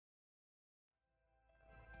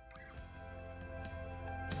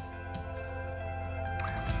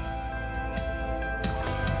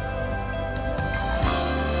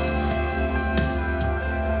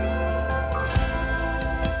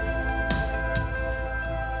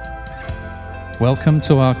Welcome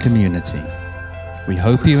to our community. We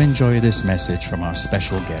hope you enjoy this message from our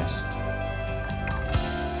special guest.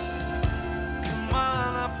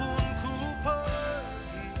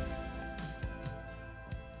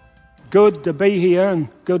 Good to be here and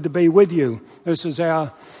good to be with you. This is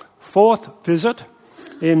our fourth visit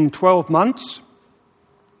in 12 months,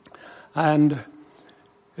 and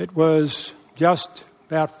it was just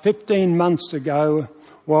about 15 months ago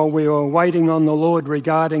while we were waiting on the Lord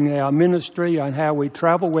regarding our ministry and how we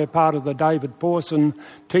travel. We're part of the David Pawson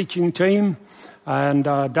teaching team, and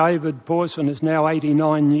David Pawson is now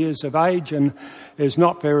 89 years of age and is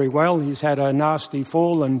not very well. He's had a nasty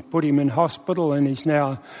fall and put him in hospital, and he's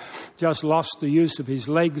now just lost the use of his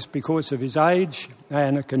legs because of his age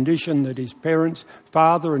and a condition that his parents,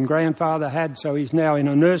 father and grandfather had, so he's now in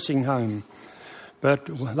a nursing home. But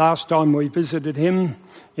last time we visited him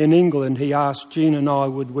in England, he asked Jean and I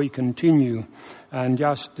would we continue and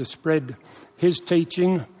just to spread his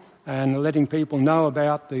teaching and letting people know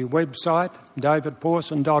about the website,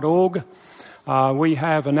 davidpawson.org. We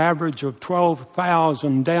have an average of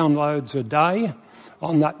 12,000 downloads a day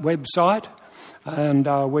on that website, and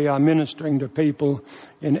we are ministering to people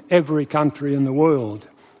in every country in the world.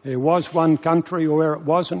 There was one country where it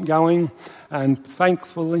wasn't going, and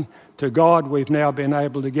thankfully to God, we've now been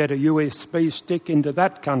able to get a USB stick into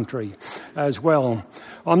that country as well.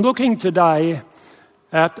 I'm looking today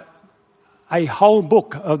at a whole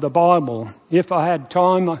book of the Bible. If I had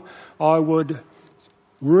time, I would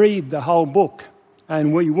read the whole book,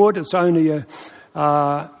 and we would. It's only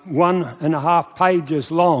 1.5 pages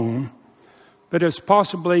long, but it's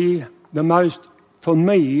possibly the most, for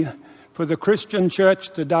me, for the Christian church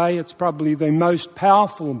today, it's probably the most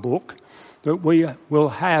powerful book that we will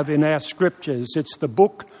have in our scriptures. It's the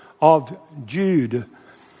book of Jude.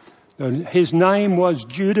 His name was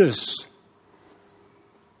Judas.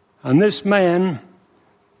 And this man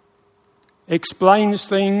explains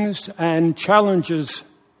things and challenges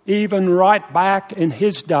even right back in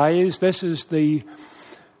his days. This is the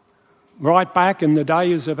right back in the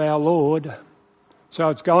days of our Lord. So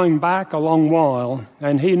it's going back a long while,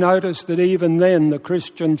 and he noticed that even then the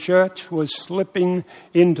Christian church was slipping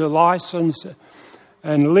into license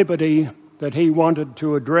and liberty that he wanted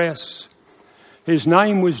to address. His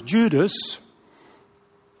name was Judas,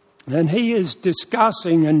 and he is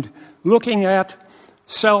discussing and looking at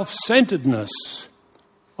self-centeredness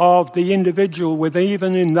of the individual with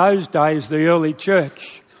even in those days the early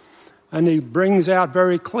church. And he brings out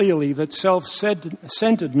very clearly that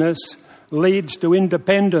self-centeredness leads to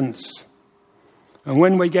independence. And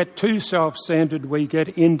when we get too self-centered, we get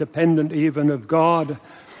independent even of God.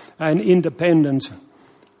 And independence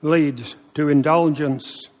leads to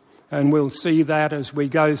indulgence. And we'll see that as we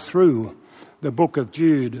go through the book of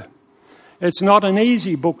Jude. It's not an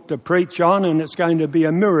easy book to preach on, and it's going to be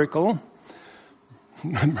a miracle.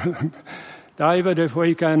 David, if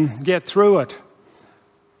we can get through it.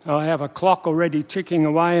 I have a clock already ticking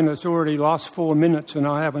away, and it's already lost 4 minutes, and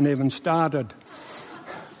I haven't even started.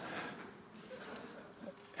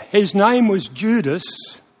 His name was Judas,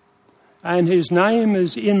 and his name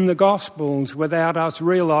is in the Gospels without us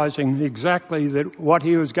realizing exactly that what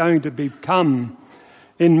he was going to become.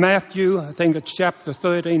 In Matthew, I think it's chapter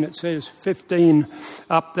 13, it says 15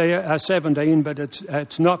 up there, 17, but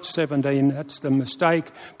it's not 17, that's the mistake.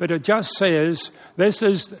 But it just says, this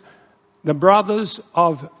is the brothers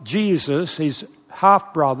of Jesus, his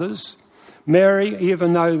half-brothers. Mary,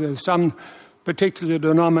 even though there's some particular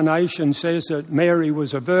denomination says that Mary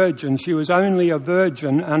was a virgin, she was only a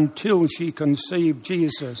virgin until she conceived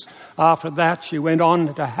Jesus. After that, she went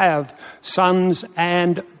on to have sons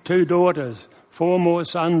and 2 daughters, 4 more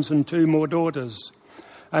sons and 2 more daughters.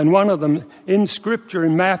 And one of them, in Scripture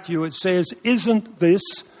in Matthew, it says, "Isn't this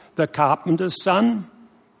the carpenter's son?"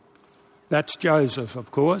 That's Joseph,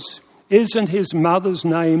 of course. Isn't his mother's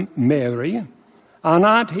name Mary? And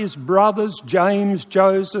aren't his brothers James,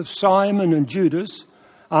 Joseph, Simon and Judas?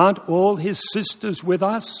 Aren't all his sisters with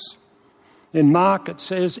us? In Mark it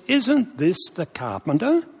says, "Isn't this the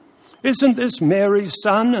carpenter? Isn't this Mary's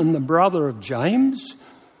son and the brother of James,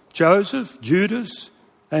 Joseph, Judas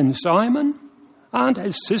and Simon? Aren't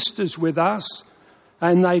his sisters with us?"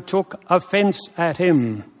 And they took offense at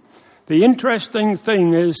him. The interesting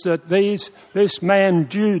thing is that this man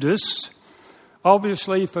Judas,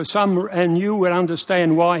 obviously for some, and you would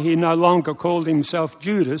understand why he no longer called himself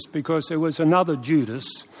Judas, because there was another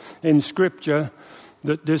Judas in Scripture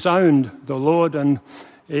that disowned the Lord, and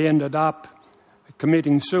he ended up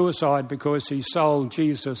committing suicide because he sold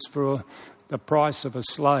Jesus for the price of a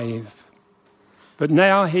slave. But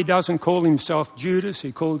now he doesn't call himself Judas,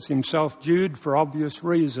 he calls himself Jude for obvious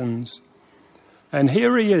reasons. And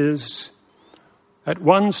here he is at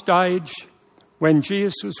one stage when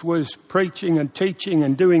Jesus was preaching and teaching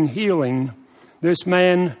and doing healing. This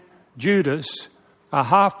man, Judas, a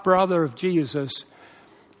half-brother of Jesus,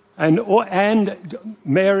 and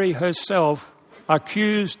Mary herself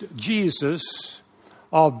accused Jesus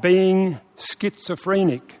of being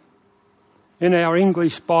schizophrenic. In our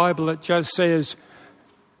English Bible, it just says,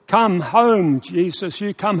 "Come home, Jesus,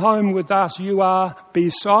 you come home with us, you are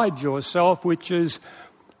beside yourself," which is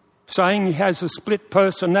saying he has a split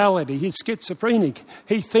personality. He's schizophrenic.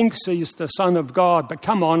 He thinks he's the Son of God, but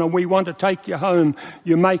come on, and we want to take you home.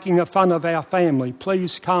 You're making a fun of our family.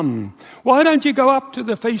 Please come. Why don't you go up to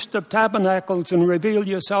the Feast of Tabernacles and reveal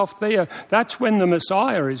yourself there? That's when the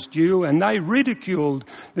Messiah is due, and they ridiculed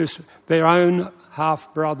their own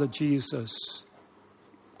half-brother Jesus.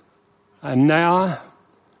 And now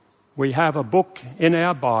we have a book in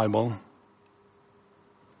our Bible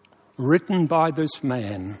written by this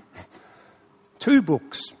man. 2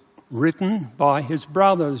 books written by his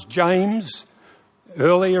brothers. James,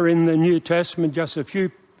 earlier in the New Testament, just a few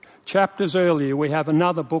chapters earlier, we have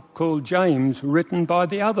another book called James, written by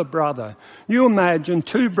the other brother. You imagine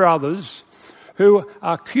 2 brothers who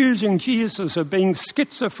are accusing Jesus of being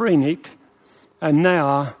schizophrenic and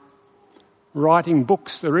now writing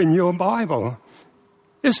books that are in your Bible.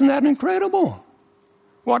 Isn't that incredible?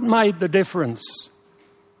 What made the difference?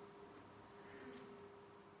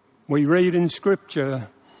 We read in Scripture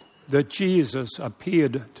that Jesus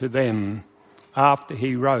appeared to them after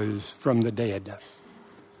he rose from the dead.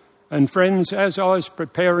 And friends, as I was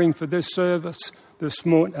preparing for this service this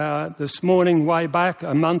morning, way back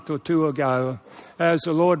a month or 2 ago, as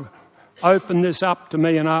the Lord opened this up to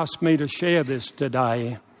me and asked me to share this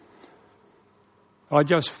today, I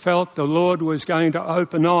just felt the Lord was going to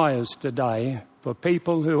open eyes today for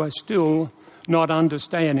people who are still not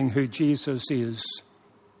understanding who Jesus is.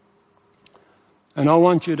 And I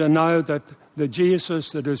want you to know that the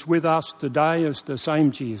Jesus that is with us today is the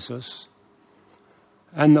same Jesus.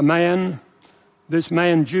 And this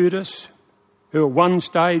man Judas, who at one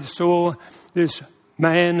stage saw this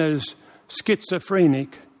man as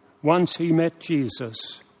schizophrenic, once he met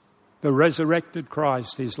Jesus, the resurrected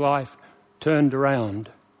Christ, his life turned around.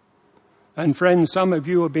 And friends, some of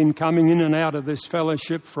you have been coming in and out of this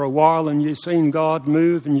fellowship for a while, and you've seen God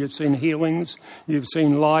move, and you've seen healings, you've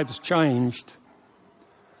seen lives changed.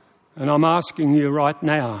 And I'm asking you right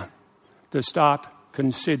now to start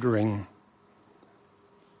considering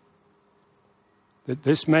that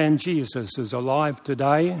this man Jesus is alive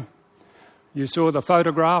today. You saw the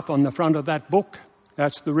photograph on the front of that book.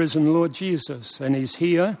 That's the risen Lord Jesus, and he's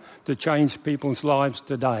here to change people's lives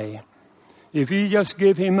today. If you just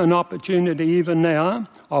give him an opportunity even now,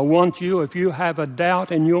 I want you, if you have a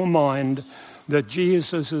doubt in your mind that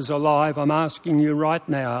Jesus is alive, I'm asking you right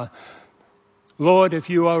now, Lord, if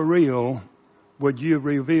you are real, would you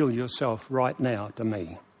reveal yourself right now to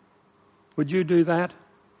me? Would you do that?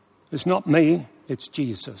 It's not me, it's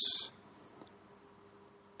Jesus.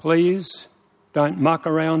 Please don't muck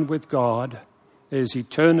around with God. There's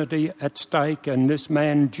eternity at stake, and this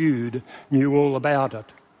man Jude knew all about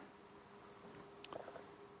it.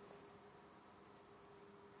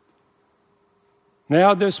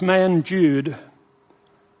 Now this man Jude,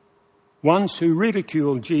 once who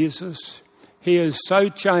ridiculed Jesus, he is so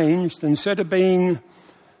changed. Instead of being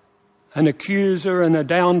an accuser and a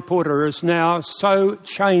down-putter, is now so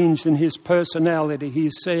changed in his personality.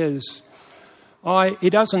 He says, he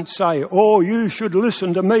doesn't say, "Oh, you should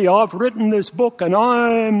listen to me. I've written this book and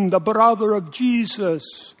I'm the brother of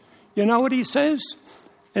Jesus." You know what he says?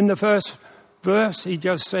 In the first verse, he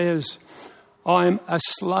just says, "I'm a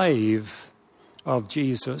slave of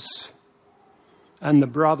Jesus and the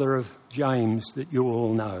brother of James that you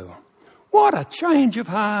all know." What a change of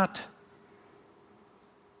heart.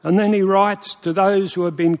 And then he writes to those who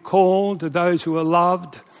have been called, to those who are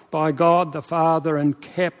loved by God the Father and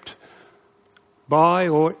kept by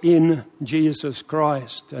or in Jesus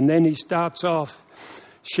Christ. And then he starts off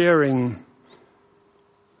sharing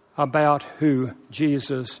about who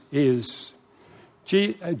Jesus is.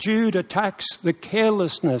 Jude attacks the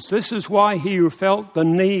carelessness. This is why he felt the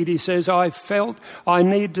need. He says, I felt I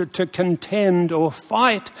needed to contend or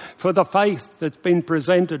fight for the faith that's been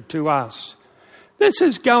presented to us. This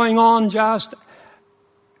is going on just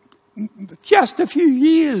a few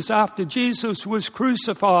years after Jesus was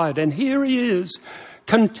crucified. And here he is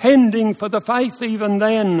contending for the faith even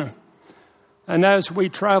then. And as we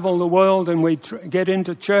travel the world and we get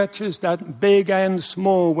into churches, that big and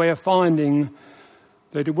small, we're finding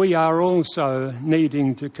that we are also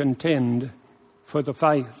needing to contend for the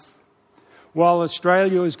faith. while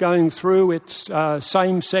Australia was going through its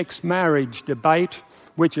same-sex marriage debate,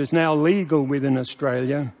 which is now legal within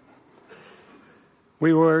Australia,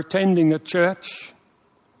 we were attending a church,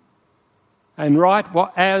 and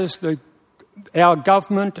as our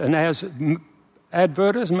government and as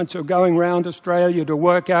advertisements are going around Australia to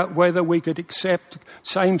work out whether we could accept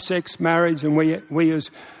same-sex marriage, and we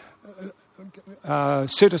as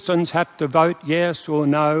citizens had to vote yes or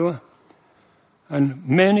no. And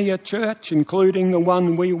many a church, including the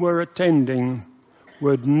one we were attending,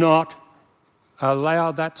 would not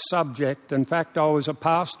allow that subject. In fact, I was a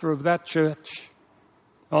pastor of that church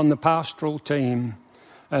on the pastoral team,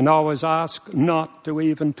 and I was asked not to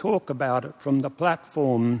even talk about it from the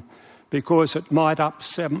platform because it might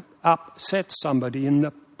upset somebody in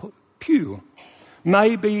the pew.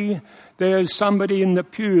 Maybe there's somebody in the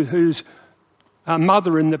pew who's a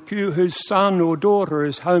mother in the pew whose son or daughter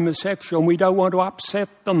is homosexual, and we don't want to upset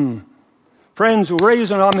them. Friends, the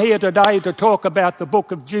reason I'm here today to talk about the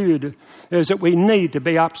book of Jude is that we need to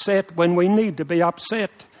be upset when we need to be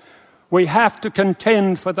upset. We have to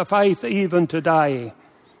contend for the faith even today.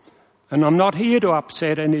 And I'm not here to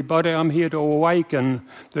upset anybody, I'm here to awaken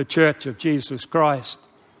the Church of Jesus Christ.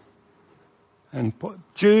 And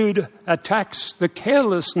Jude attacks the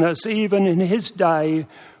carelessness even in his day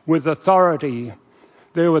with authority.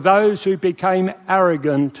 There were those who became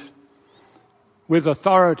arrogant with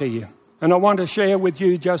authority. And I want to share with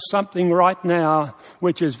you just something right now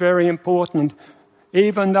which is very important,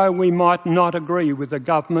 even though we might not agree with the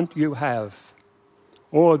government you have,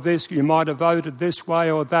 or you might have voted this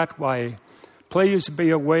way or that way. Please be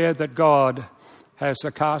aware that God has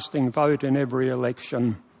the casting vote in every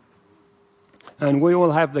election. And we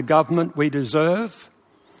will have the government we deserve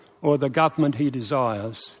or the government he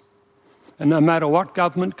desires. And no matter what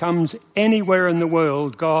government comes anywhere in the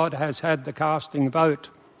world, God has had the casting vote.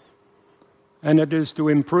 And it is to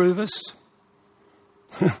improve us,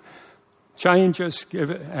 change us,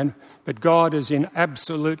 but God is in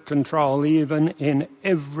absolute control. Even in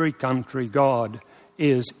every country, God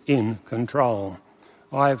is in control.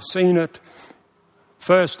 I have seen it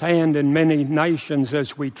firsthand in many nations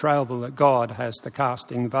as we travel, that God has the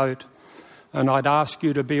casting vote. And I'd ask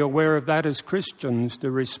you to be aware of that as Christians,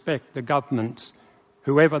 to respect the governments,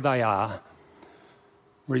 whoever they are.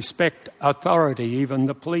 Respect authority, even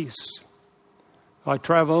the police. I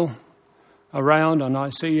travel around and I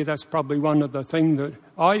see that's probably one of the things that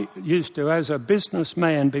I used to, as a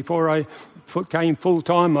businessman, before I came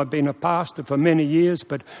full-time. I've been a pastor for many years,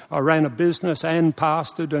 but I ran a business and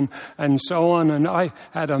pastored and so on. And I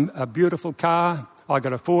had a beautiful car. I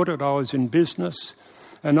could afford it. I was in business.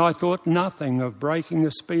 And I thought nothing of breaking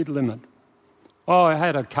the speed limit. Oh, I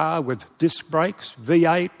had a car with disc brakes,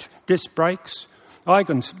 V8 disc brakes.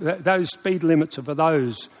 Those speed limits are for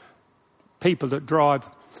those people that drive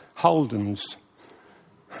Holdens.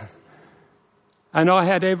 And I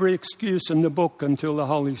had every excuse in the book until the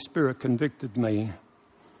Holy Spirit convicted me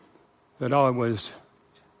that I was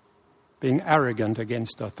being arrogant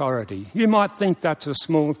against authority. You might think that's a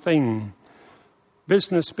small thing.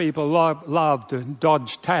 Business people love to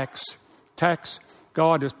dodge tax.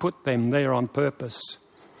 God has put them there on purpose.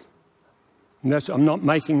 And I'm not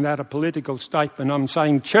making that a political statement. I'm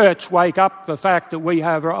saying, church, wake up the fact that we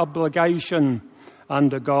have an obligation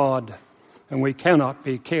under God, and we cannot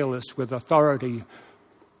be careless with authority.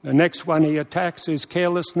 The next one he attacks is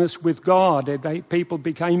carelessness with God. People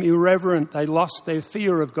became irreverent. They lost their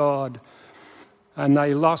fear of God, and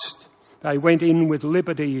they went in with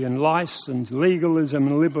liberty and license, legalism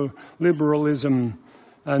and liberalism,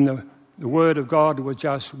 and the word of God was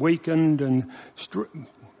just weakened and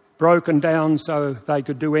broken down so they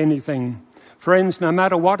could do anything. Friends, no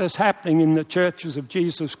matter what is happening in the churches of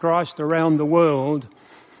Jesus Christ around the world,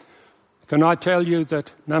 can I tell you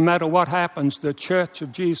that no matter what happens, the Church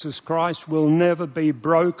of Jesus Christ will never be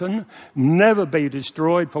broken, never be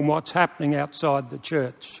destroyed from what's happening outside the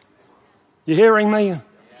church. You hearing me?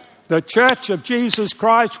 The Church of Jesus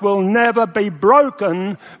Christ will never be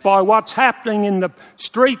broken by what's happening in the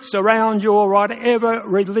streets around you, or whatever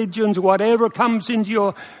religions, whatever comes into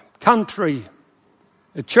your country.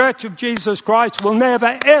 The Church of Jesus Christ will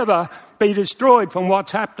never, ever be destroyed from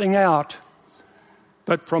what's happening out,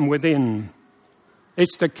 but from within.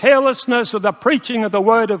 It's the carelessness of the preaching of the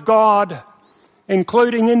Word of God,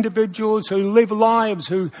 including individuals who live lives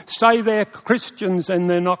who say they're Christians and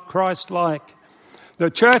they're not Christ-like.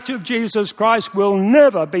 The Church of Jesus Christ will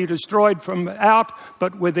never be destroyed from out,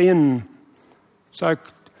 but within. So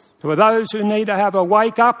for those who need to have a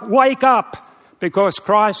wake up, because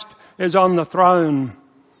Christ is on the throne.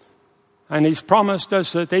 And he's promised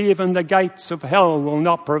us that even the gates of hell will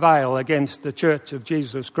not prevail against the Church of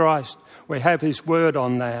Jesus Christ. We have his word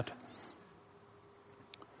on that.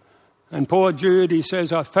 And poor Jude, he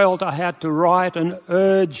says, I felt I had to write and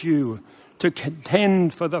urge you to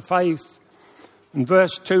contend for the faith. In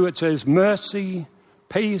verse 2 it says, mercy,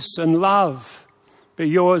 peace and love be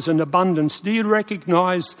yours in abundance. Do you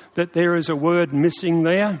recognise that there is a word missing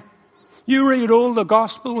there? You read all the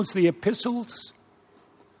Gospels, the epistles,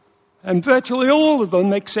 and virtually all of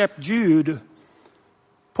them except Jude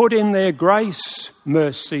put in their grace,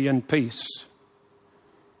 mercy and peace.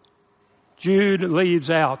 Jude leaves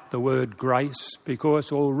out the word grace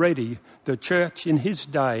because already the church in his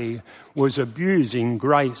day was abusing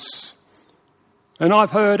grace. And I've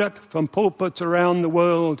heard it from pulpits around the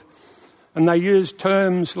world, and they use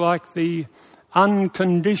terms like the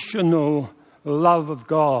unconditional love of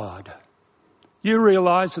God. You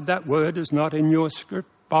realise that that word is not in your script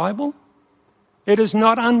Bible? It is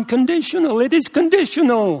not unconditional, it is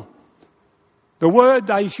conditional. The word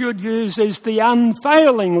they should use is the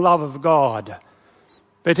unfailing love of God.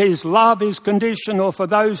 But his love is conditional for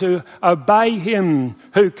those who obey him,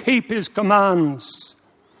 who keep his commands.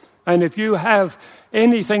 And if you have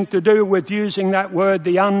anything to do with using that word,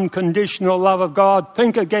 the unconditional love of God,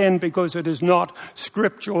 think again, because it is not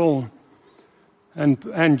scriptural.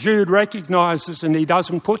 And Jude recognises, and he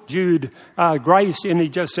doesn't put Jude grace in, he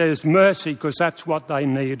just says mercy, because that's what they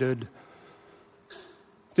needed.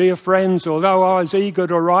 Dear friends, although I was eager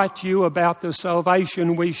to write to you about the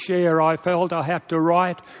salvation we share, I felt I had to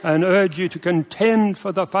write and urge you to contend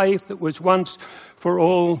for the faith that was once for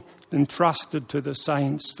all entrusted to the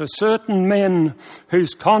saints. For certain men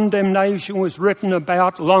whose condemnation was written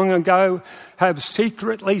about long ago have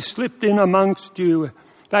secretly slipped in amongst you.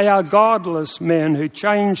 They are godless men who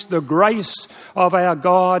changed the grace of our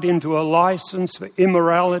God into a license for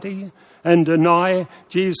immorality and deny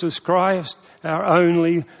Jesus Christ, our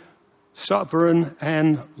only sovereign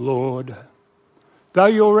and Lord. Though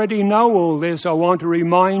you already know all this, I want to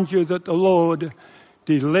remind you that the Lord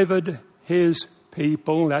delivered his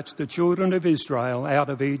people, that's the children of Israel, out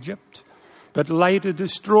of Egypt, but later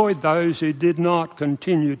destroyed those who did not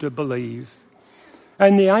continue to believe.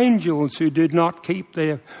 And the angels who did not keep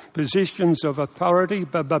their positions of authority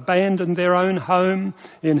but abandoned their own home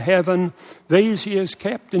in heaven, these he has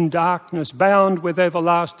kept in darkness, bound with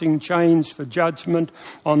everlasting chains for judgment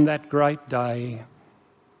on that great day.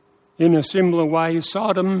 In a similar way,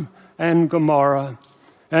 Sodom and Gomorrah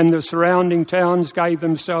and the surrounding towns gave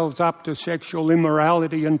themselves up to sexual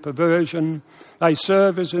immorality and perversion. They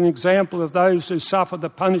serve as an example of those who suffer the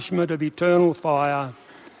punishment of eternal fire.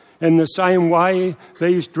 In the same way,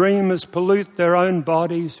 these dreamers pollute their own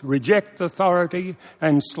bodies, reject authority,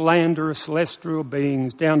 and slander celestial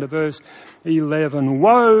beings. Down to verse 11.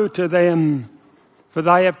 Woe to them, for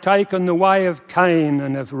they have taken the way of Cain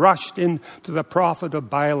and have rushed into the prophet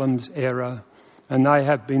of Balaam's error, and they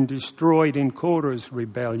have been destroyed in Korah's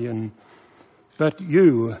rebellion. But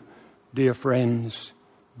you, dear friends,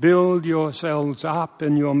 build yourselves up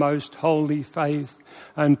in your most holy faith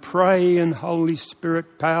and pray in Holy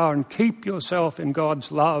Spirit power and keep yourself in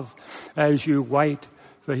God's love as you wait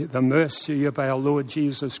for the mercy of our Lord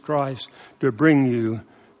Jesus Christ to bring you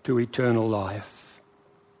to eternal life.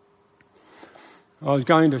 I was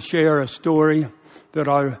going to share a story that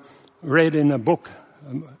I read in a book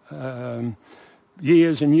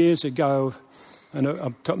years and years ago,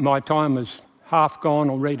 and my time is half gone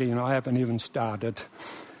already and I haven't even started.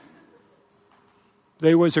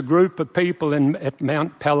 There was a group of people at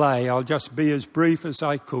Mount Pelée. I'll just be as brief as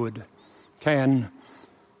I can.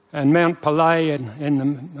 And Mount Pelée in the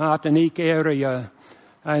Martinique area,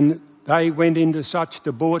 and they went into such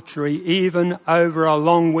debauchery even over a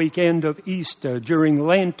long weekend of Easter, during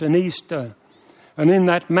Lent and Easter. And in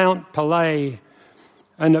that Mount Pelée,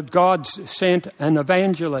 and that God sent an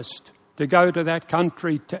evangelist to go to that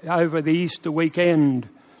country over the Easter weekend,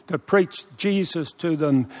 to preach Jesus to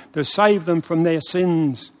them, to save them from their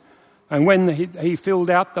sins. And when he filled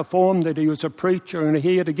out the form that he was a preacher and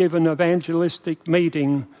here to give an evangelistic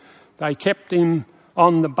meeting, they kept him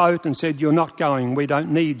on the boat and said, "You're not going, we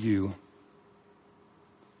don't need you."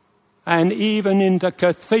 And even in the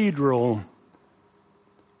cathedral,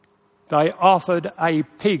 they offered a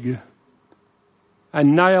pig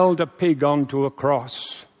and nailed a pig onto a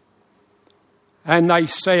cross. And they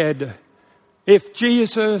said, if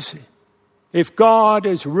God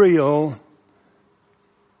is real,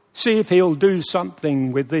 see if he'll do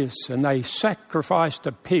something with this. And they sacrificed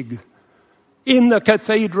a pig in the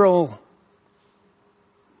cathedral.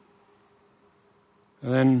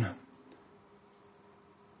 And then,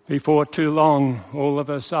 before too long, all of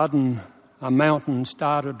a sudden, a mountain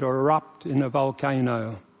started to erupt in a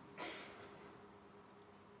volcano.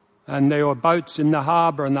 And there were boats in the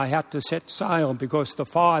harbour and they had to set sail because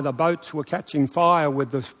the boats were catching fire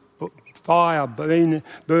with the fire burning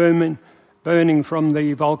from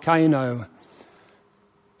the volcano.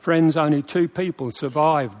 Friends, only 2 people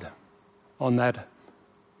survived on that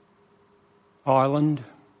island.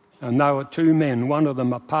 And they were 2 men, one of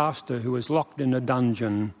them a pastor who was locked in a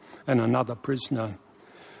dungeon and another prisoner.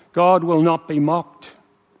 God will not be mocked.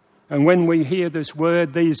 And when we hear this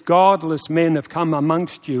word, these godless men have come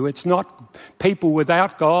amongst you. It's not people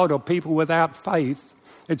without God or people without faith.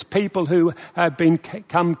 It's people who have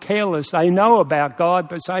become careless. They know about God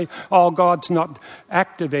but say, oh, God's not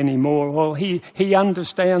active anymore. Well, he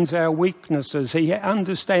understands our weaknesses. He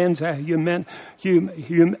understands our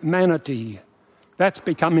humanity. That's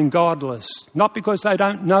becoming godless. Not because they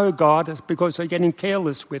don't know God, it's because they're getting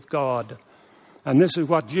careless with God. And this is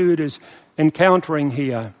what Jude is encountering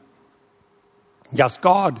here. Just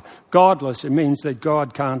godless, it means that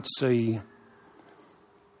God can't see.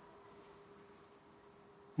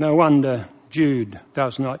 No wonder Jude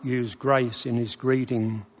does not use grace in his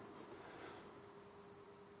greeting.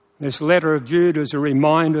 This letter of Jude is a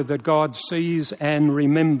reminder that God sees and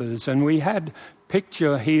remembers. And we had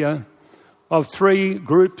picture here of 3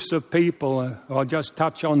 groups of people. I'll just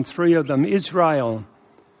touch on 3 of them. Israel.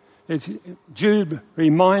 Jude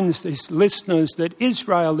reminds his listeners that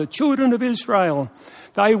Israel, the children of Israel,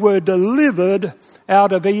 they were delivered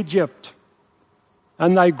out of Egypt.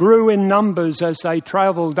 And they grew in numbers as they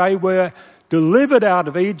travelled. They were delivered out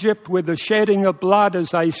of Egypt with the shedding of blood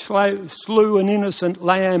as they slew an innocent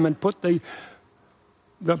lamb and put the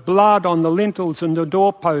blood on the lintels and the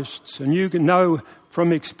doorposts. And you can know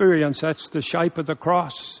from experience that's the shape of the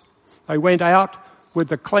cross. They went out with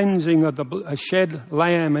the cleansing of a shed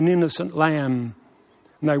lamb, an innocent lamb.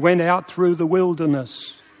 And they went out through the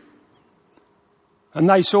wilderness. And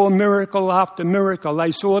they saw miracle after miracle.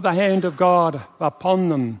 They saw the hand of God upon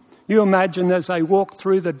them. You imagine as they walked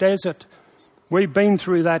through the desert. We've been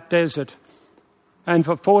through that desert. And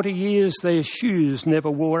for 40 years their shoes never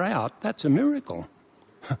wore out. That's a miracle.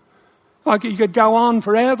 Like you could go on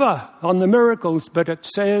forever on the miracles, but it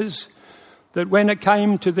says that when it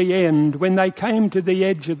came to the end, when they came to the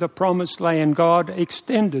edge of the promised land, God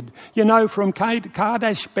extended. You know, from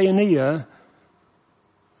Kadesh Barnea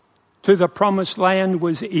to the promised land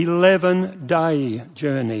was 11-day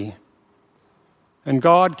journey. And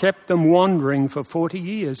God kept them wandering for 40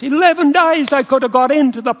 years. 11 days they could have got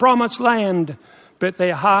into the promised land, but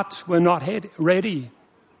their hearts were not ready.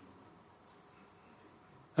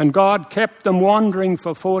 And God kept them wandering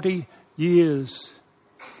for 40 years.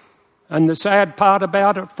 And the sad part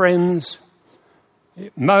about it, friends,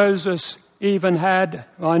 Moses even had,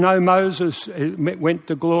 I know Moses went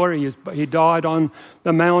to glory, he died on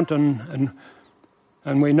the mountain,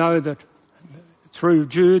 and we know that through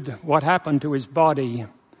Jude what happened to his body.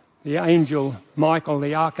 The angel, Michael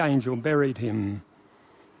the archangel, buried him.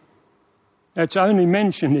 It's only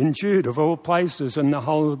mentioned in Jude of all places in the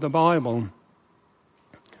whole of the Bible.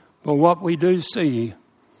 But what we do see,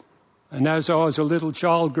 and as I was a little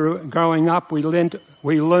child growing up, we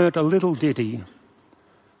learnt a little ditty.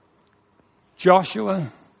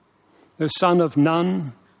 Joshua, the son of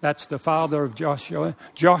Nun, that's the father of Joshua.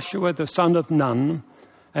 Joshua, the son of Nun,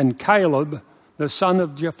 and Caleb, the son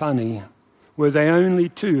of Jephunneh, were the only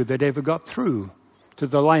 2 that ever got through to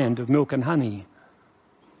the land of milk and honey.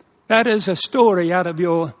 That is a story out of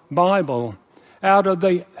your Bible. Out of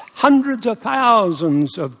the hundreds of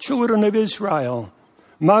thousands of children of Israel,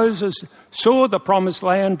 Moses saw the promised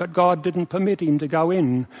land, but God didn't permit him to go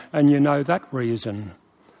in. And you know that reason.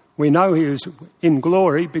 We know he was in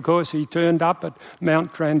glory because he turned up at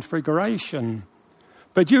Mount Transfiguration.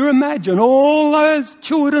 But you imagine all those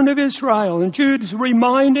children of Israel, and Jude's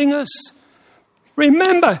reminding us,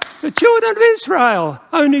 remember, the children of Israel,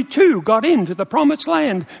 only 2 got into the promised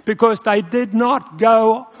land because they did not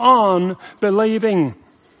go on believing.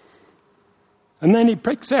 And then he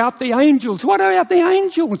picks out the angels. What about the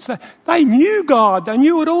angels? They knew God, they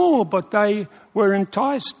knew it all, but they were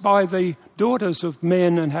enticed by the daughters of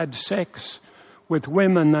men and had sex with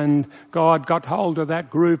women, and God got hold of that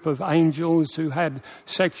group of angels who had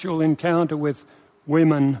sexual encounter with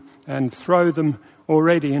women and throw them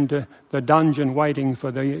already into the dungeon waiting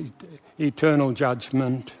for the eternal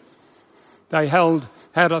judgment. They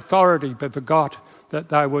had authority but forgot that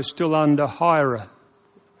they were still under higher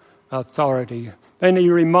authority. Then he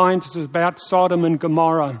reminds us about Sodom and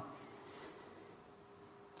Gomorrah.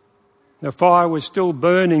 The fire was still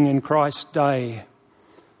burning in Christ's day.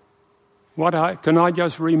 Can I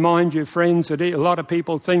just remind you, friends, that a lot of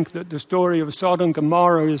people think that the story of Sodom and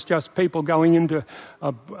Gomorrah is just people going into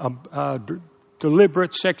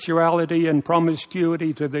deliberate sexuality and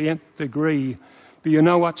promiscuity to the nth degree. But you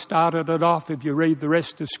know what started it off? If you read the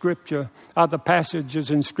rest of Scripture, other passages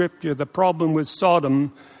in Scripture, the problem with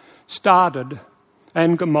Sodom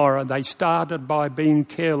and Gomorrah, they started by being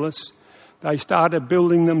careless. They started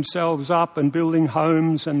building themselves up and building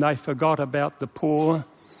homes, and they forgot about the poor,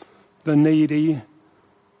 the needy,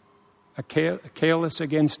 careless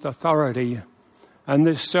against authority. And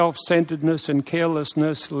this self-centeredness and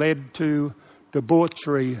carelessness led to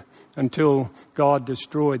debauchery until God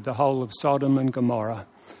destroyed the whole of Sodom and Gomorrah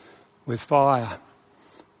with fire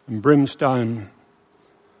and brimstone.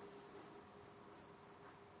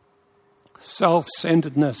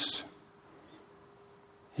 Self-centeredness,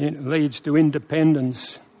 it leads to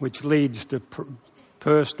independence, which leads to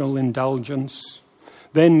personal indulgence.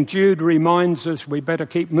 Then Jude reminds us we better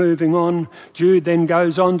keep moving on. Jude then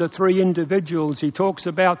goes on to 3 individuals. He talks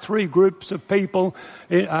about 3 groups of people,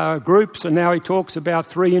 and now he talks about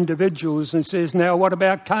 3 individuals and says, now what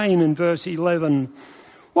about Cain in verse 11?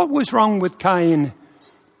 What was wrong with Cain?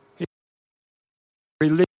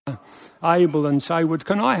 He Abel and say, well,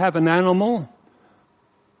 can I have an animal?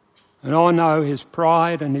 And I know his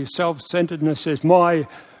pride and his self-centeredness says, my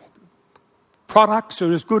products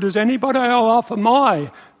are as good as anybody. I'll offer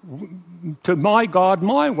to my God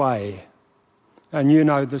my way. And you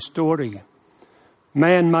know the story.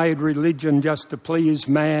 Man made religion just to please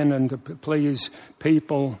man and to please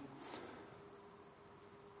people.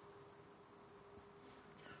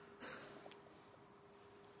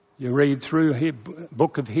 You read through the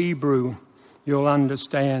book of Hebrew, you'll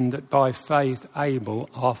understand that by faith Abel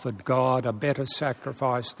offered God a better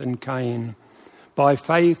sacrifice than Cain. By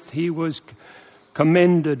faith he was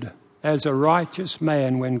commended as a righteous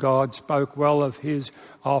man when God spoke well of his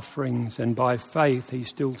offerings, and by faith he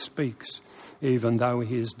still speaks even though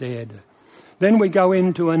he is dead. Then we go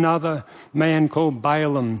into another man called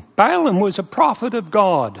Balaam. Balaam was a prophet of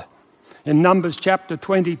God. In Numbers chapter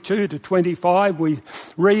 22 to 25, we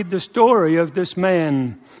read the story of this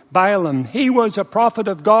man, Balaam. He was a prophet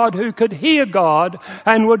of God who could hear God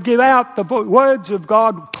and would give out the words of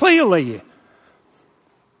God clearly.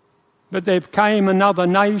 But there came another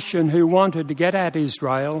nation who wanted to get at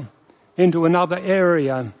Israel into another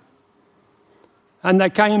area. And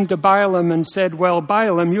they came to Balaam and said, well,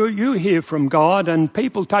 Balaam, you hear from God and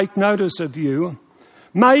people take notice of you.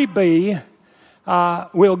 Maybe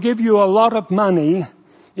we'll give you a lot of money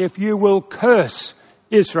if you will curse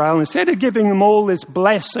Israel. Instead of giving them all this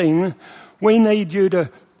blessing, we need you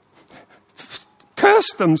to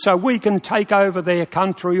curse them so we can take over their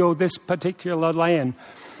country or this particular land.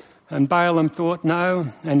 And Balaam thought no,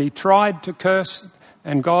 and he tried to curse,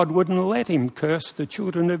 and God wouldn't let him curse the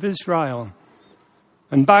children of Israel.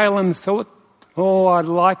 And Balaam thought, oh, I'd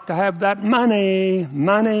like to have that money.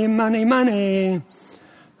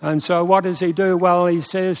 And so what does he do? Well, he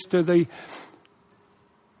says to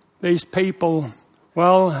these people,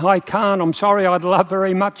 well, I can't. I'm sorry, I'd love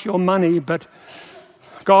very much your money, but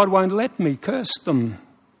God won't let me curse them.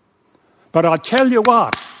 But I tell you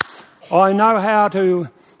what, I know how to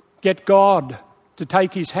get God to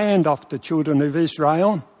take his hand off the children of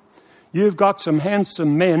Israel. You've got some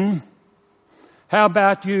handsome men. How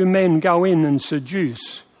about you men go in and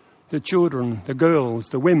seduce the children, the girls,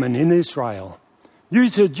 the women in Israel? You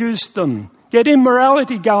seduce them. Get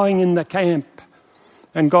immorality going in the camp,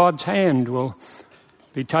 and God's hand will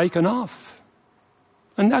be taken off.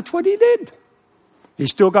 And that's what he did. He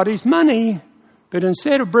still got his money, but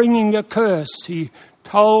instead of bringing a curse, he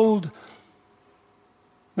told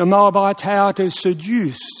the Moabites how to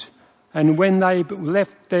seduce. And when they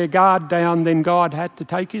left their guard down, then God had to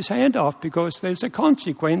take his hand off because there's a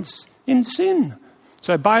consequence in sin.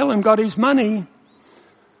 So Balaam got his money.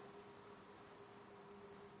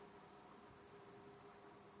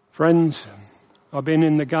 Friends, I've been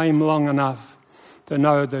in the game long enough to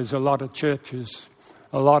know there's a lot of churches,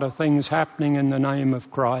 a lot of things happening in the name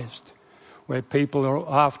of Christ, where people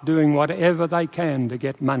are doing whatever they can to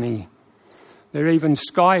get money. They're even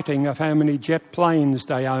skiting of how many jet planes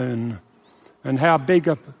they own and how big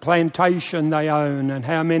a plantation they own and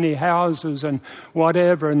how many houses and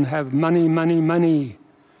whatever, and have money,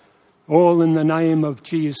 all in the name of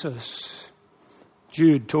Jesus.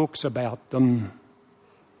 Jude talks about them.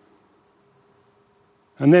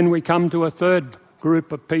 And then we come to a third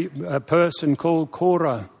group of a person called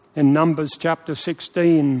Korah in Numbers chapter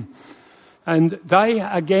 16. And they,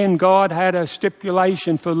 again, God had a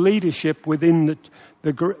stipulation for leadership within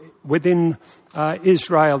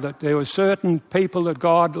Israel, that there were certain people that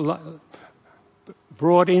God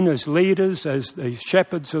brought in as leaders, as the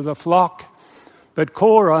shepherds of the flock. But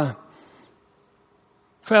Korah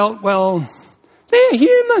felt, well, they're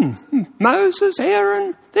human. Moses,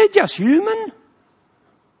 Aaron, they're just human.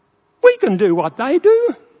 We can do what they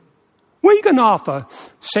do. We can offer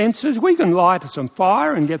censers. We can light some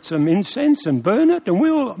fire and get some incense and burn it, and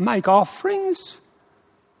we'll make offerings.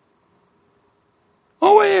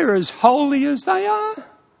 Oh, we're as holy as they are.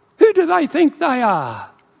 Who do they think they are?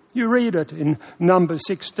 You read it in Numbers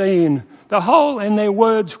 16. And their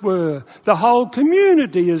words were, the whole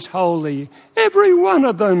community is holy, every one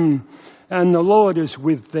of them, and the Lord is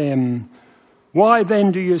with them. Why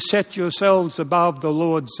then do you set yourselves above the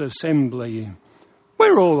Lord's assembly?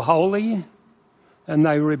 We're all holy. And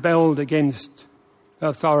they rebelled against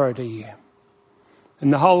authority.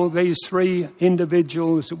 And these three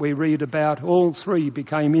individuals that we read about, all three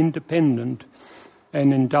became independent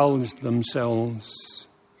and indulged themselves.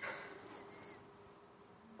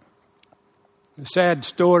 The sad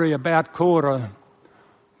story about Korah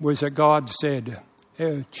was that God said,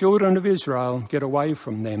 children of Israel, get away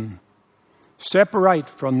from them. Separate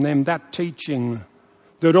from them that teaching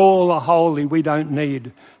that all are holy, we don't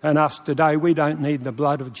need. And us today, we don't need the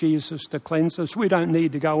blood of Jesus to cleanse us. We don't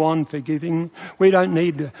need to go on forgiving. We don't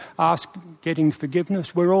need to ask getting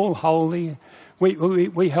forgiveness. We're all holy.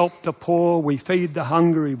 We help the poor. We feed the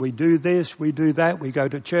hungry. We do this, we do that. We go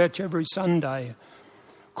to church every Sunday.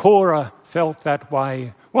 Korah felt that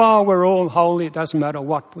way. Well, we're all holy. It doesn't matter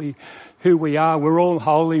who we are. We're all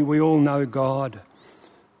holy. We all know God.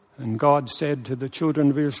 And God said to the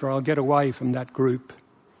children of Israel, get away from that group.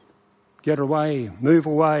 Get away, move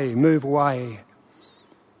away, move away.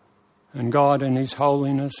 And God in his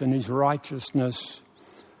holiness and his righteousness,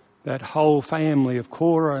 that whole family of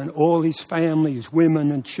Korah and all his family, his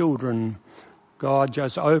women and children, God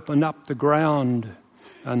just opened up the ground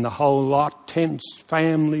and the whole lot, tents,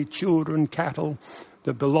 family, children, cattle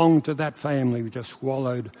that belonged to that family were just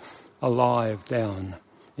swallowed alive down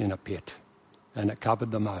in a pit. And it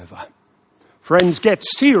covered them over. Friends, get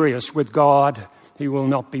serious with God. He will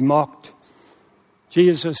not be mocked.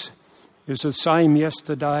 Jesus is the same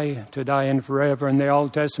yesterday, today and forever. And the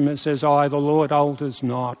Old Testament says, I, the Lord, alters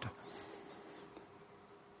not.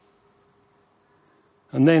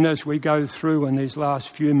 And then as we go through in these last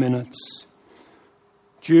few minutes,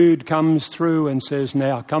 Jude comes through and says,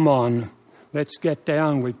 now, come on, let's get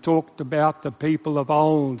down. We've talked about the people of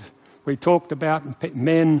old. We talked about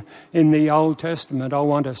men in the Old Testament. I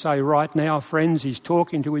want to say right now, friends, he's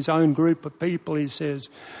talking to his own group of people. He says,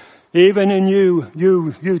 even in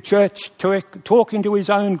you church, talking to his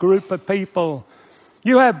own group of people,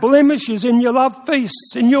 you have blemishes in your love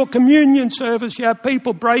feasts, in your communion service. You have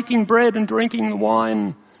people breaking bread and drinking the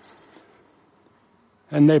wine.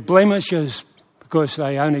 And they're blemishes because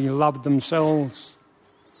they only love themselves.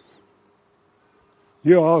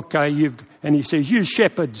 You're okay. And he says, you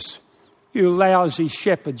shepherds, you lousy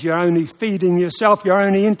shepherds, you're only feeding yourself. You're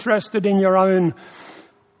only interested in your own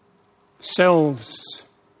selves.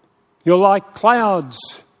 You're like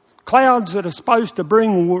clouds that are supposed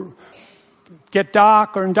to get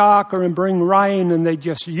darker and darker and bring rain, and they're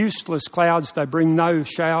just useless clouds. They bring no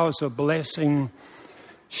showers of blessing,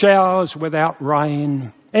 showers without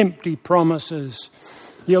rain, empty promises.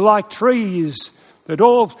 You're like trees that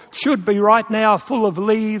all should be right now full of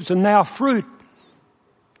leaves and now fruit.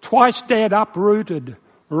 Twice dead, uprooted,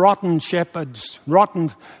 rotten shepherds,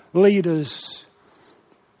 rotten leaders.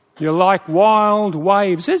 You're like wild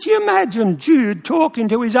waves. As you imagine Jude talking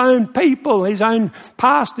to his own people, his own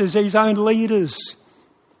pastors, his own leaders.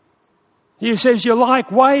 He says, you're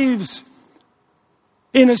like waves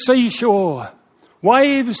in a seashore.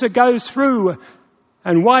 Waves that go through,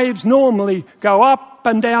 and waves normally go up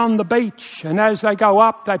and down the beach. And as they go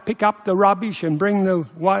up, they pick up the rubbish and bring the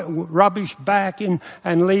rubbish back in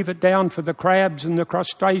and leave it down for the crabs and the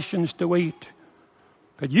crustaceans to eat.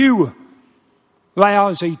 But you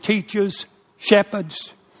lousy teachers,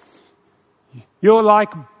 shepherds, you're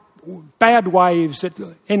like bad waves that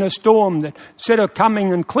in a storm that instead of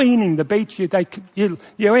coming and cleaning the beach,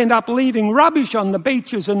 you end up leaving rubbish on the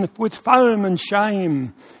beaches and with foam and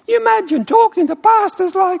shame. You imagine talking to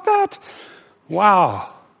pastors like that?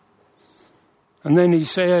 Wow. And then he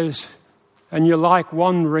says, and you're like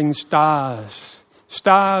wandering stars.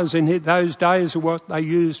 Stars in those days are what they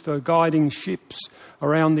used for guiding ships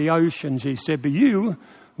around the oceans. He said, but you,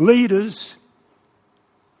 leaders,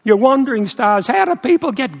 you're wandering stars. How do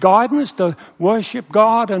people get guidance to worship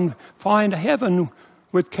God and find heaven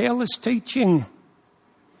with careless teaching?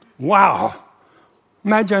 Wow.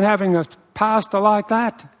 Imagine having a pastor like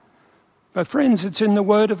that. But friends, it's in the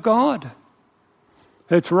Word of God.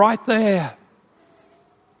 It's right there.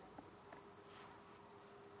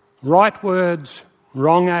 Right words,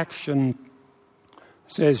 wrong action,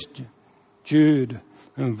 says Jude,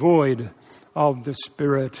 and void of the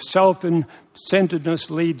Spirit.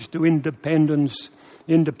 Self-centeredness leads to independence.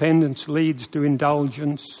 Independence leads to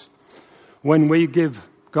indulgence. When we give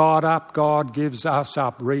God up, God gives us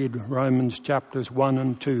up. Read Romans chapters 1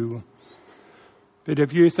 and 2. But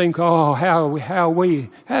if you think, how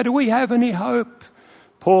do we have any hope?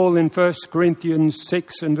 Paul in 1 Corinthians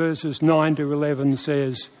 6 and verses 9 to 11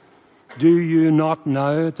 says, do you not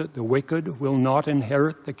know that the wicked will not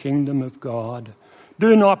inherit the kingdom of God?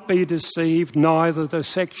 Do not be deceived, neither the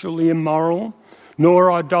sexually immoral,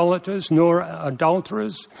 nor idolaters, nor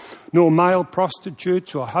adulterers, nor male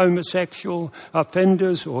prostitutes, or homosexual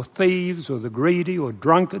offenders, or thieves, or the greedy, or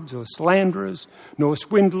drunkards, or slanderers, nor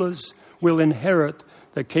swindlers will inherit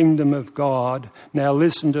the kingdom of God. Now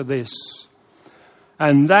listen to this.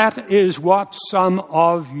 And that is what some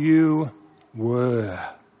of you were.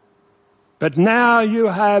 But now you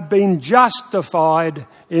have been justified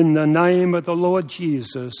in the name of the Lord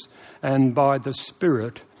Jesus and by the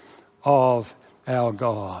Spirit of our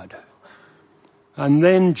God. And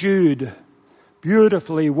then Jude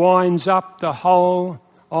beautifully winds up the whole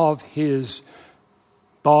of his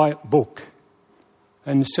book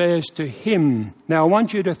and says to him, now I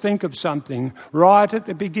want you to think of something. Right at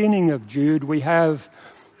the beginning of Jude, we have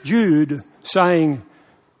Jude saying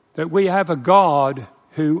that we have a God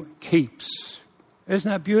who keeps.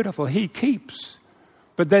 Isn't that beautiful? He keeps.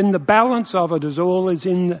 But then the balance of it is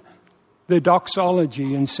in the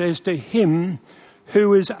doxology and says to him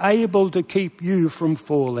who is able to keep you from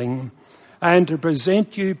falling and to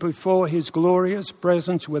present you before his glorious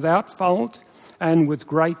presence without fault and with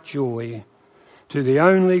great joy. To the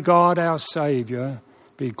only God, our Saviour,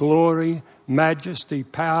 be glory, majesty,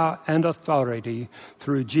 power and authority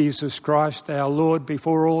through Jesus Christ our Lord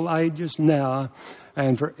before all ages, now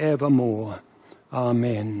and forevermore.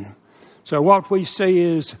 Amen. So what we see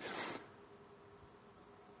is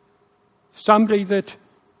somebody that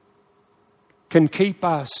can keep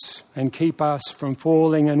us and keep us from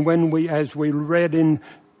falling. And when as we read in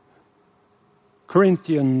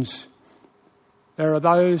Corinthians, there are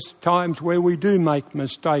those times where we do make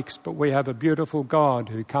mistakes, but we have a beautiful God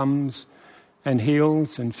who comes and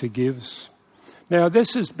heals and forgives. Now,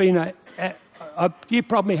 this has been you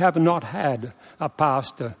probably have not had a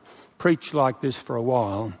pastor preach like this for a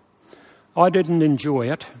while. I didn't enjoy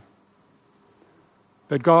it,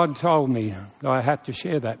 but God told me I had to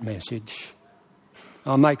share that message.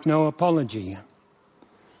 I'll make no apology.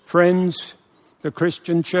 Friends, the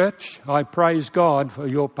Christian church, I praise God for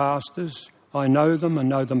your pastors. I know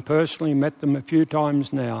them personally, met them a few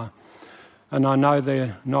times now, and I know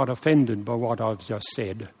they're not offended by what I've just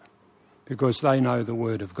said because they know the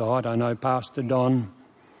Word of God. I know Pastor Don.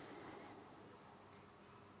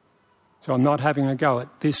 So I'm not having a go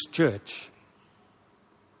at this church,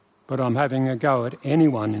 but I'm having a go at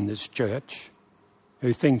anyone in this church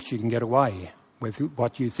who thinks you can get away with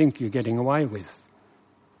what you think you're getting away with.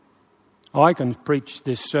 I can preach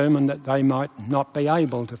this sermon that they might not be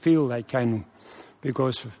able to feel they can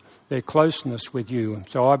because of their closeness with you.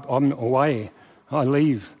 So I'm away. I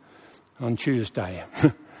leave on Tuesday.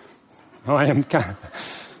 I am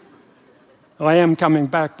coming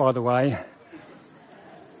back, by the way.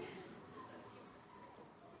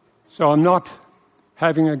 So I'm not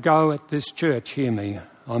having a go at this church, hear me.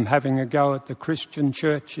 I'm having a go at the Christian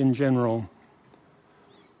church in general.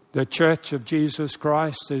 The Church of Jesus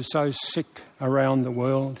Christ is so sick around the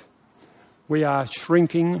world. We are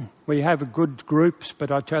shrinking. We have good groups,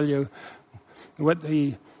 but I tell you,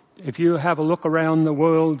 if you have a look around the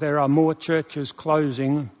world, there are more churches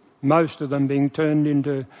closing, most of them being turned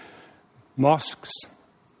into mosques.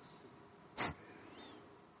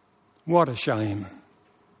 What a shame.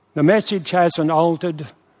 The message hasn't altered.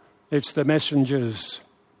 It's the messengers.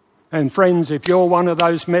 And friends, if you're one of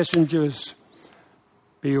those messengers,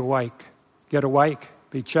 be awake. Get awake.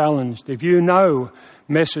 Be challenged. If you know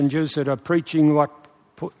messengers that are preaching what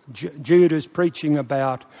Jude is preaching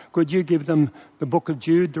about, could you give them the book of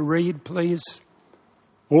Jude to read, please?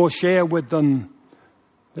 Or share with them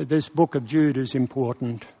that this book of Jude is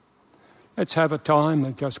important. Let's have a time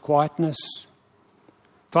of just quietness.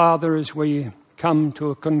 Father, as we come to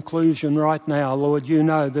a conclusion right now, Lord, you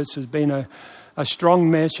know this has been a strong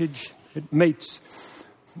message. It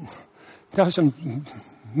doesn't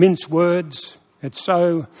mince words. It's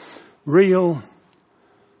so real.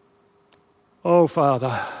 Oh,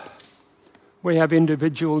 Father, we have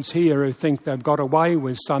individuals here who think they've got away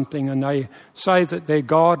with something and they say that they're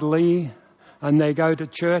godly and they go to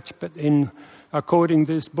church, but according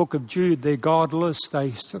to this book of Jude, they're godless.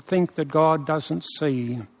 They think that God doesn't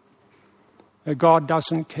see. that God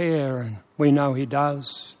doesn't care, and we know he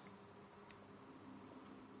does.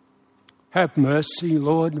 Have mercy,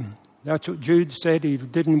 Lord. That's what Jude said. He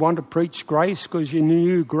didn't want to preach grace because he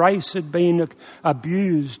knew grace had been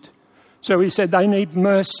abused. So he said they need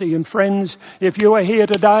mercy. And friends, if you are here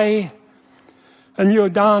today and you're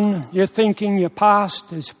done, you're thinking your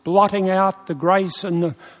past is blotting out the grace and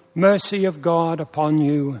the mercy of God upon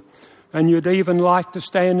you, and you'd even like to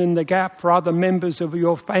stand in the gap for other members of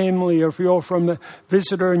your family, or if you're from a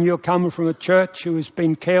visitor and you're coming from a church who has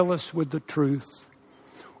been careless with the truth,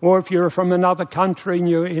 or if you're from another country and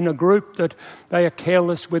you're in a group that they are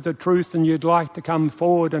careless with the truth and you'd like to come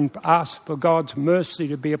forward and ask for God's mercy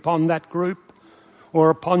to be upon that group, or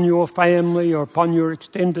upon your family, or upon your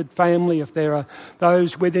extended family, if there are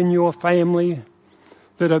those within your family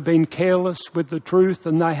that have been careless with the truth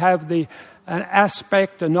and they have an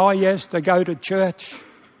aspect, and yes, they go to church,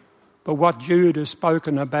 but what Jude has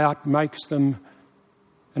spoken about makes them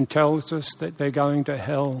and tells us that they're going to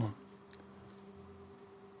hell,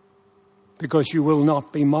 because you will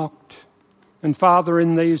not be mocked. And Father,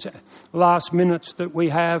 in these last minutes that we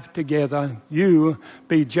have together, you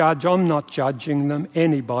be judge. I'm not judging them,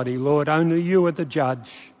 anybody, Lord, only you are the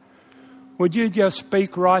judge. Would you just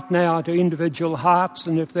speak right now to individual hearts,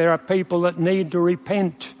 and if there are people that need to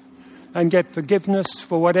repent and get forgiveness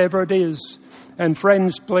for whatever it is. And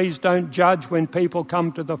friends, please don't judge when people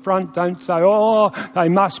come to the front. Don't say, oh, they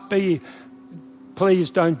must be.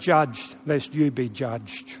 Please don't judge lest you be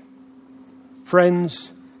judged.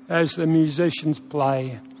 Friends, as the musicians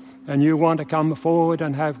play and you want to come forward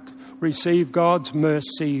and receive God's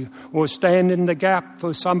mercy, or stand in the gap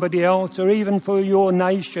for somebody else, or even for your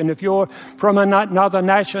nation. If you're from another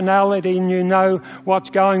nationality and you know what's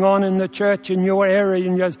going on in the church in your area,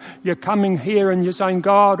 and you're coming here and you're saying,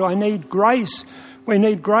 God, I need grace. We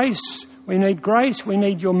need grace. We need grace. We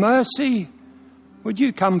need your mercy. Would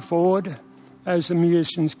you come forward as the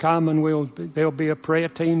musicians come, and there'll be a prayer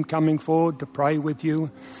team coming forward to pray with you.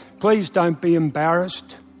 Please don't be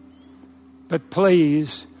embarrassed, but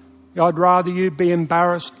please, I'd rather you be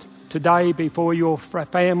embarrassed today before your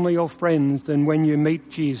family or friends than when you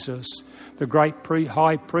meet Jesus, the great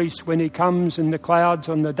high priest, when he comes in the clouds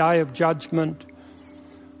on the day of judgment.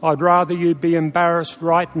 I'd rather you be embarrassed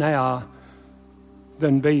right now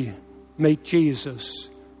than meet Jesus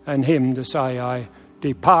and him to say,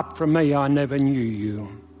 depart from me, I never knew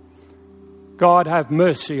you. God, have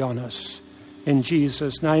mercy on us in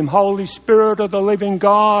Jesus' name. Holy Spirit of the living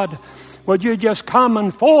God, would you just come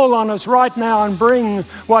and fall on us right now and bring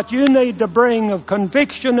what you need to bring of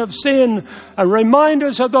conviction of sin, and remind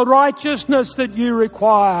us of the righteousness that you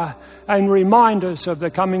require, and remind us of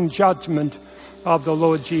the coming judgment of the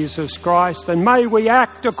Lord Jesus Christ. And may we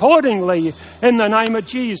act accordingly in the name of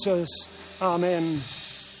Jesus. Amen.